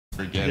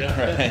Again,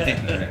 right?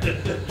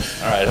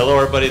 All right, hello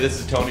everybody. This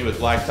is Tony with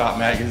Blacktop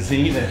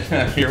Magazine, and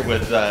I'm here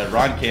with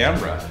Ron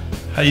Cambra.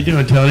 How you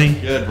doing, Tony?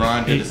 Good,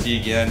 Ron. Good to see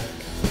you again.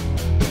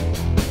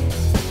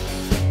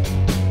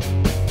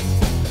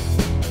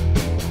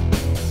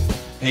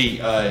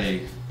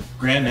 Hey,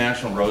 Grand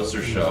National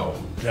Roadster Show.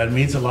 That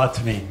means a lot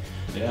to me.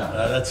 Yeah.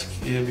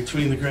 That's in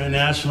between the Grand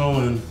National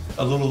and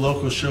a little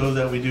local show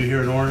that we do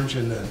here in Orange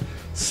and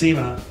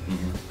SEMA.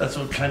 That's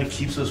what kind of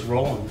keeps us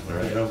rolling,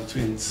 right. You know,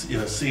 between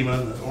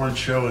SEMA, the Orange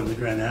Show, and the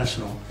Grand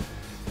National.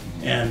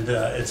 And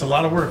it's a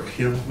lot of work.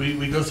 You know,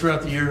 we go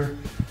throughout the year.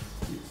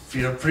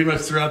 You know, pretty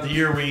much throughout the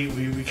year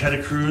we kind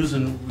of cruise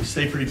and we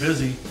stay pretty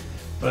busy.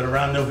 But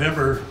around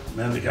November,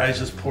 man, the guys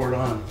just poured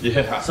on.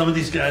 Yeah. Some of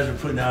these guys are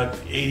putting out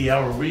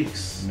 80-hour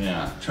weeks.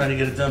 Yeah. Trying to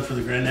get it done for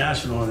the Grand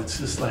National, and it's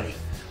just like,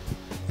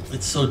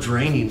 it's so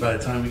draining by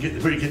the time we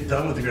get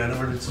done with the Grand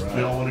National. Right.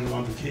 We all want to go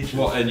on vacation.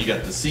 Well, and you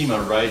got the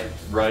SEMA right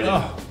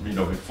in,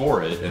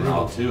 before it and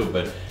all too.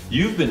 But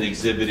you've been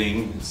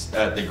exhibiting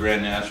at the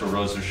Grand National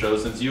Roadster Show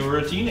since you were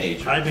a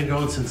teenager. I've been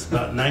going since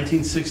about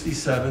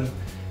 1967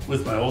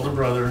 with my older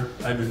brother.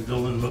 I've been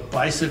building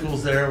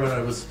bicycles there when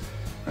I was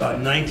about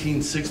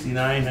 1969,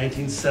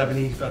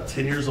 1970, about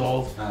 10 years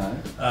old.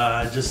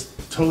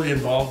 Just totally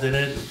involved in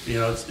it. You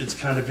know, it's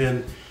kind of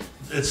been.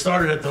 It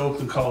started at the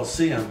Oakland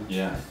Coliseum,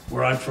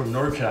 where I'm from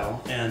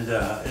NorCal, and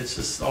it's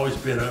just always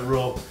been a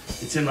real.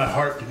 It's in my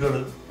heart to go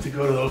to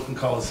the Oakland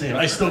Coliseum.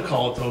 I still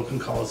call it the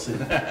Oakland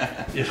Coliseum.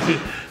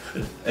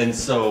 And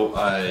so,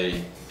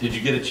 did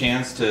you get a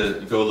chance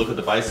to go look at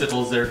the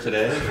bicycles there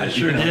today? I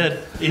sure did.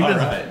 Even all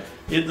right.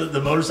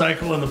 The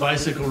motorcycle and the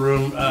bicycle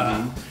room,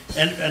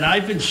 and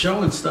I've been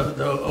showing stuff at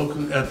the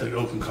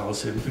Oakland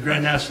Coliseum, the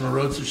Grand National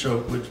Roadster Show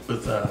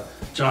with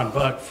John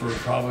Buck for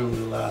probably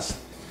the last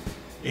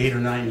 8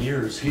 or 9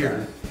 years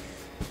here,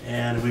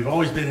 and we've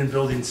always been in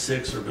building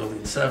 6 or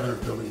building 7 or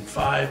building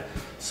 5.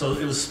 So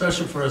it was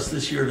special for us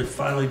this year to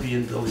finally be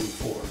in building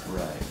 4.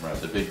 Right,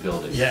 the big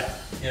building. Yeah.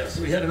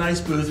 So we had a nice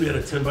booth. We had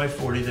a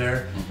 10x40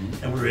 there,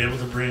 and we were able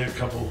to bring a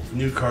couple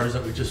new cars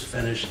that we just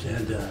finished,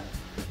 and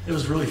it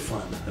was really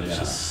fun. It was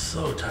just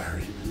so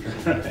tiring.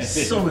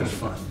 So much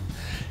fun.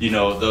 You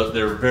know,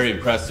 they're very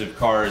impressive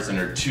cars, and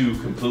they're two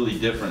completely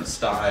different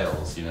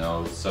styles, you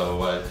know.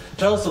 So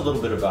tell us a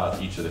little bit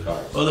about each of the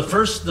cars. Well,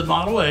 the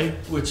Model A,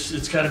 which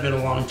it's kind of been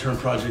a long-term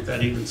project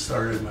that even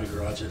started in my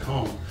garage at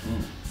home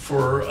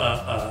for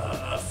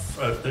a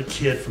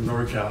kid from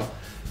NorCal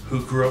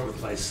who grew up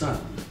with my son.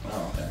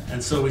 Oh, okay.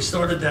 And so we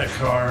started that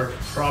car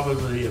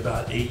probably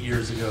about 8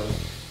 years ago.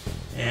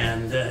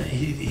 And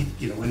he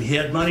you know, when he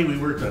had money, we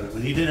worked on it.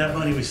 When he didn't have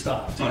money, we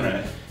stopped. All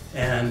right.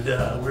 And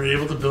we were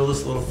able to build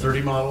this little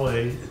 30 Model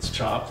A. It's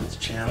chopped, it's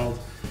channeled,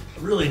 a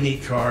really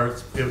neat car.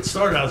 It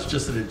started out as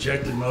just an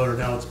injected motor,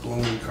 now it's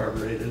blown and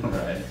carbureted.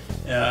 Right.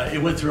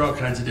 It went through all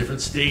kinds of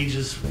different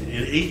stages. In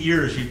 8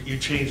 years, you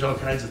change all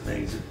kinds of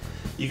things.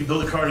 You can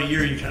build a car in a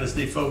year, you kind of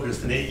stay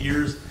focused. In 8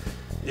 years,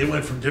 it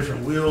went from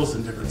different wheels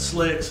and different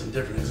slicks and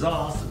different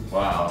exhaust and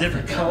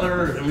different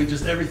color. I mean,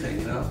 just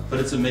everything, you know. But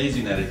it's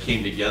amazing that it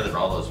came together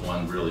all as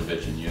one really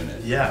bitchin'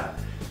 unit.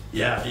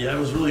 Yeah, it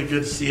was really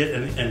good to see it,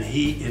 and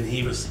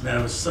he was, man,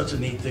 it was such a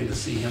neat thing to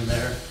see him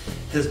there.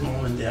 His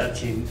mom and dad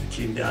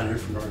came down here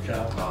from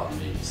NorCal. Oh,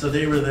 neat. So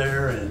they were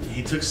there, and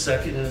he took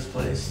second in his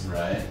place,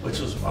 right? Which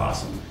was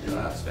awesome. You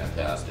know, that's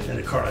fantastic. In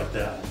a car like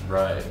that.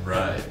 Right.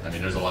 I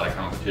mean, there's a lot of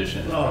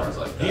competition in cars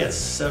like that. He had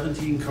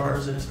 17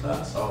 cars in his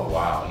class. Oh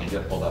wow, and he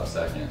got pulled up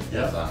second.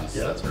 Yeah, that's nice.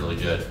 That's really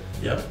good.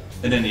 Yep.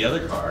 And then the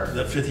other car,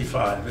 the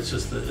 55. It's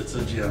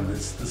a gem.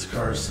 This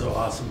car is so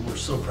awesome. We're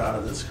so proud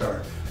of this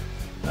car.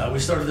 We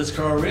started this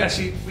car.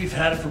 We've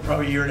had it for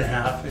probably a year and a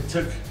half. It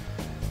took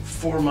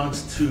 4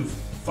 months to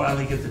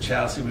finally get the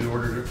chassis. We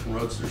ordered it from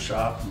Roadster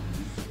Shop.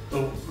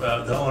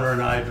 The owner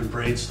and I have been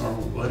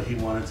brainstorming what he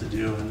wanted to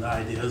do and the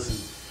ideas,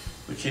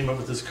 and we came up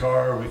with this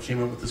car. We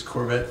came up with this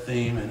Corvette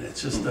theme, and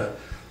it's just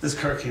this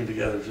car came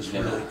together just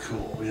really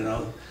cool, you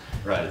know.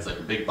 Right, it's like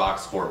a big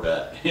box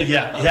Corvette.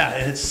 yeah,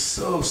 and it's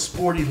so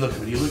sporty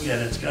looking. When you look at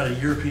it, it's got a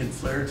European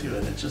flair to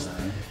it.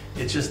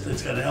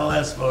 It's got an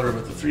LS motor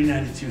with the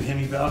 392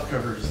 Hemi valve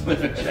covers and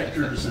the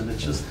injectors, and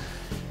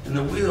and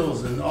the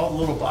wheels and all the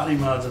little body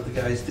mods that the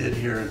guys did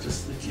here. They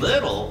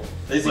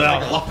seem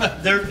like a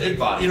lot. They're big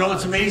body. You know,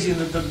 it's amazing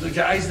that the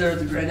guys there at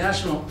the Grand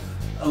National,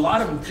 a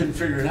lot of them couldn't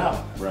figure it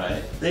out.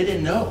 Right. They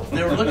didn't know.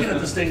 They were looking at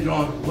this thing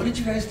going, "What did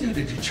you guys do?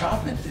 Did you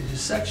chop it? Did you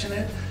section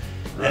it?"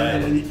 Right.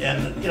 And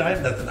you know, I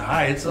have nothing to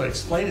hide, so I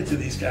explained it to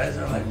these guys.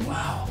 They're like,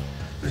 "Wow."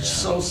 They're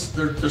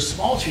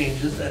small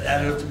changes that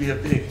added up to be a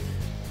big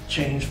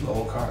change for the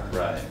whole car.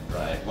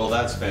 Right. Well,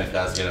 that's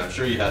fantastic. And I'm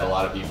sure you had a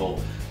lot of people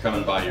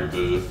coming by your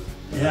booth.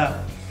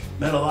 Yeah,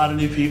 met a lot of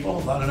new people,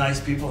 a lot of nice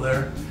people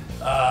there.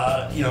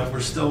 You know,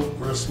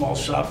 we're a small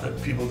shop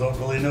that people don't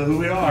really know who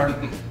we are,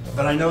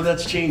 but I know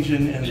that's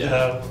changing, and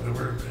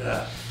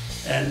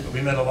and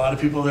we met a lot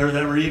of people there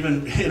that were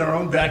even in our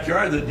own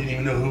backyard that didn't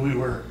even know who we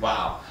were.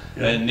 Wow.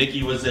 Yeah. And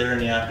Nikki was there in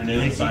the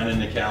afternoon signing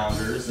the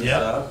calendars and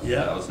stuff.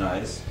 Yeah, that was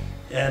nice.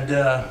 And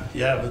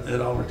but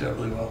it all worked out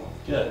really well.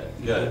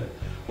 Good.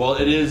 Well,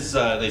 it is,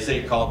 they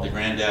say called the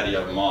granddaddy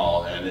of them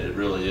all, and it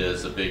really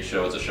is a big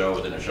show. It's a show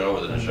within a show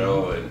within a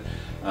show, and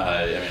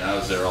I mean, I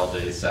was there all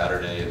day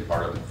Saturday and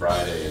part of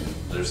Friday, and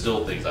there's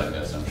still things I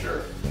miss, I'm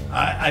sure.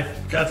 I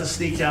got to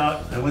sneak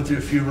out. I went through a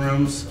few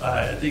rooms.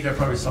 I think I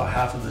probably saw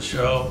half of the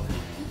show,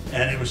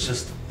 and it was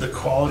just the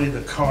quality,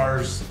 the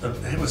cars.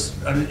 It was,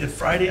 I mean,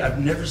 Friday,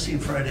 I've never seen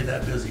Friday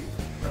that busy.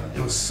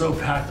 It was so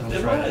packed on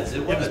Friday.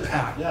 It was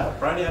packed. Yeah,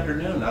 Friday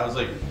afternoon. I was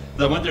like,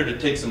 I went there to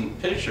take some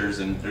pictures,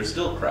 and there's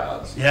still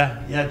crowds.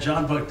 Yeah,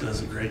 John Buck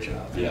does a great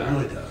job. Yeah. He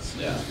really does.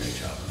 Yeah. He does a great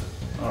job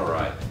of it. All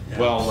right. Yeah.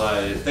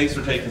 Well, thanks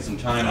for taking some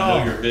time. I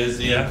know you're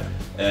busy. Yeah.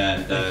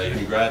 And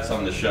congrats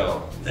on the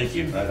show. Thank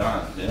you. Right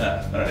on.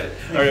 Yeah. All right.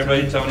 All right,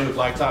 everybody. Tony with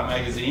Blacktop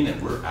Magazine,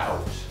 and we're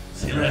out.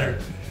 See you later.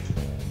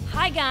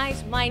 Hi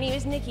guys, my name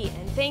is Nikki,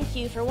 and thank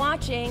you for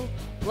watching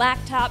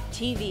Blacktop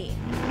TV.